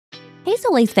Hey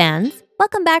Zolace fans!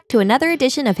 Welcome back to another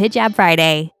edition of Hijab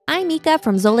Friday. I'm Mika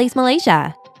from Zolace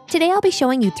Malaysia. Today I'll be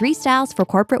showing you 3 styles for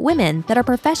corporate women that are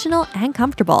professional and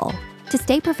comfortable. To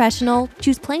stay professional,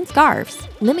 choose plain scarves,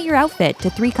 limit your outfit to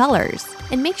 3 colors,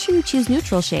 and make sure you choose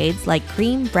neutral shades like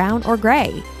cream, brown, or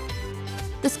gray.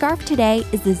 The scarf today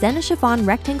is the Zehna Chiffon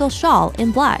Rectangle Shawl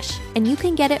in blush, and you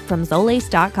can get it from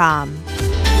Zolace.com.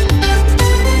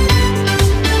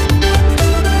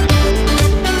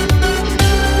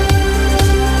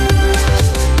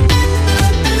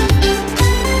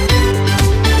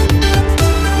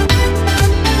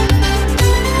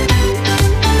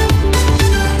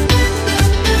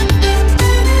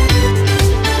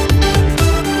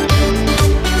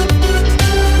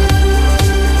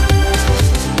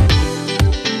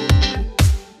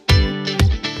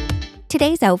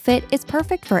 Today's outfit is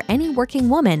perfect for any working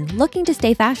woman looking to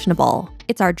stay fashionable.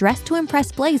 It's our Dress to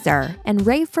Impress Blazer and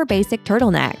Rave for Basic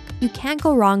Turtleneck. You can't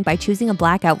go wrong by choosing a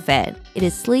black outfit. It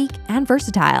is sleek and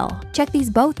versatile. Check these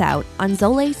both out on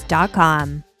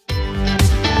Zolace.com.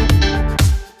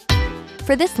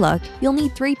 For this look, you'll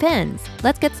need 3 pins.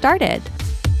 Let's get started.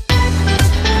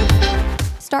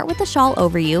 Start with the shawl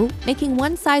over you, making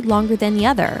one side longer than the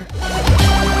other.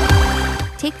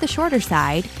 Take the shorter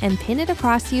side and pin it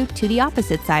across you to the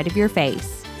opposite side of your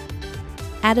face.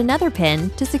 Add another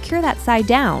pin to secure that side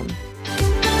down.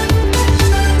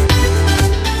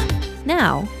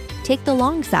 Now, take the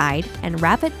long side and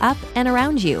wrap it up and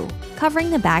around you, covering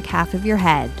the back half of your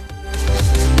head.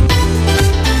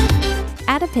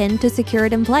 Add a pin to secure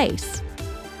it in place.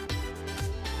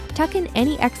 Tuck in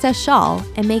any excess shawl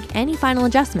and make any final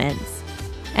adjustments.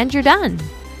 And you're done!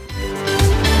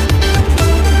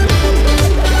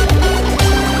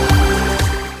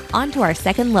 On to our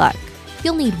second look.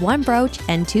 You'll need 1 brooch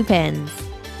and 2 pins.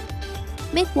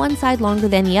 Make one side longer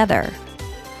than the other.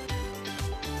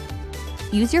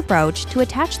 Use your brooch to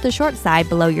attach the short side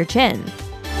below your chin.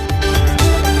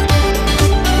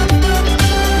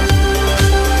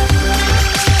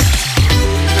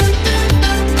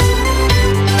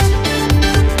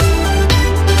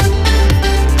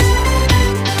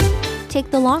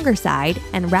 Take the longer side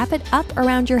and wrap it up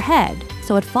around your head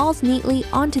so it falls neatly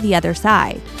onto the other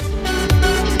side.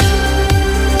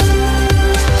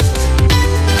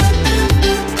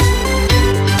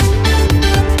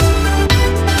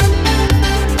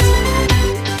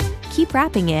 Keep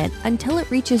wrapping it until it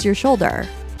reaches your shoulder.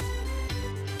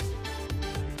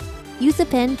 Use a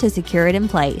pin to secure it in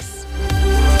place.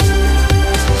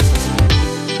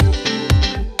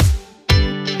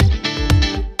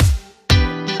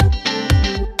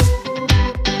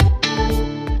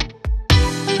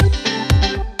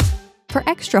 For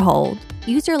extra hold,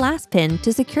 use your last pin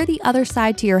to secure the other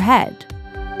side to your head.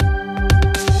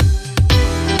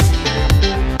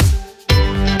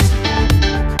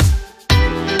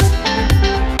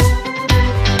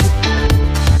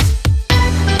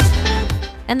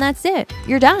 And that's it,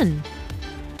 you're done!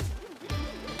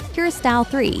 Here's style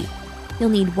 3. You'll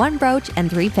need 1 brooch and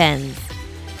 3 pins.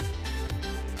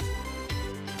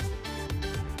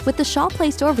 With the shawl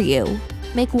placed over you,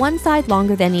 make one side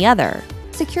longer than the other.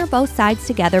 Secure both sides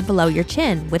together below your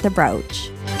chin with a brooch.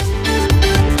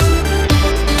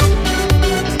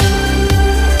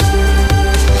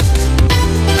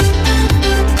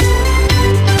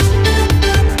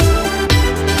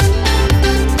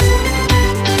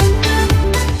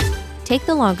 Take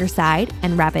the longer side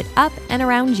and wrap it up and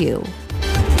around you.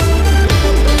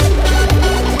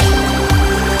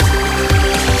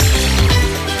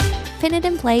 Pin it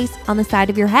in place on the side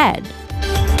of your head.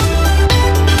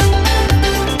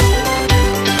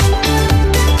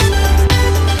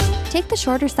 Take the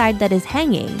shorter side that is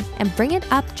hanging and bring it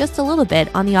up just a little bit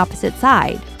on the opposite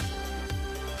side.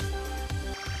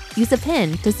 Use a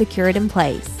pin to secure it in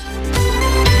place.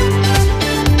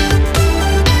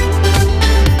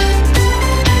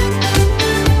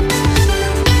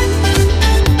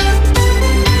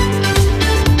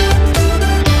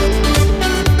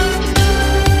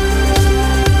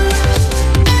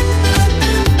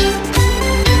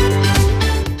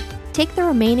 Take the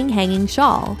remaining hanging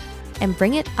shawl and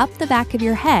bring it up the back of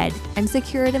your head and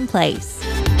secure it in place.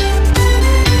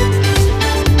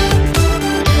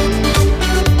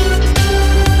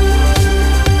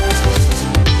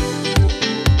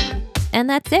 And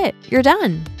that's it, you're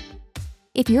done!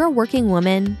 If you're a working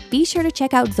woman, be sure to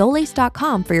check out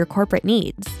Zolace.com for your corporate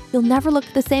needs. You'll never look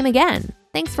the same again.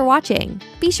 Thanks for watching.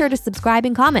 Be sure to subscribe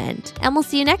and comment, and we'll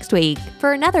see you next week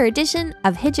for another edition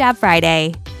of Hijab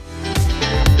Friday.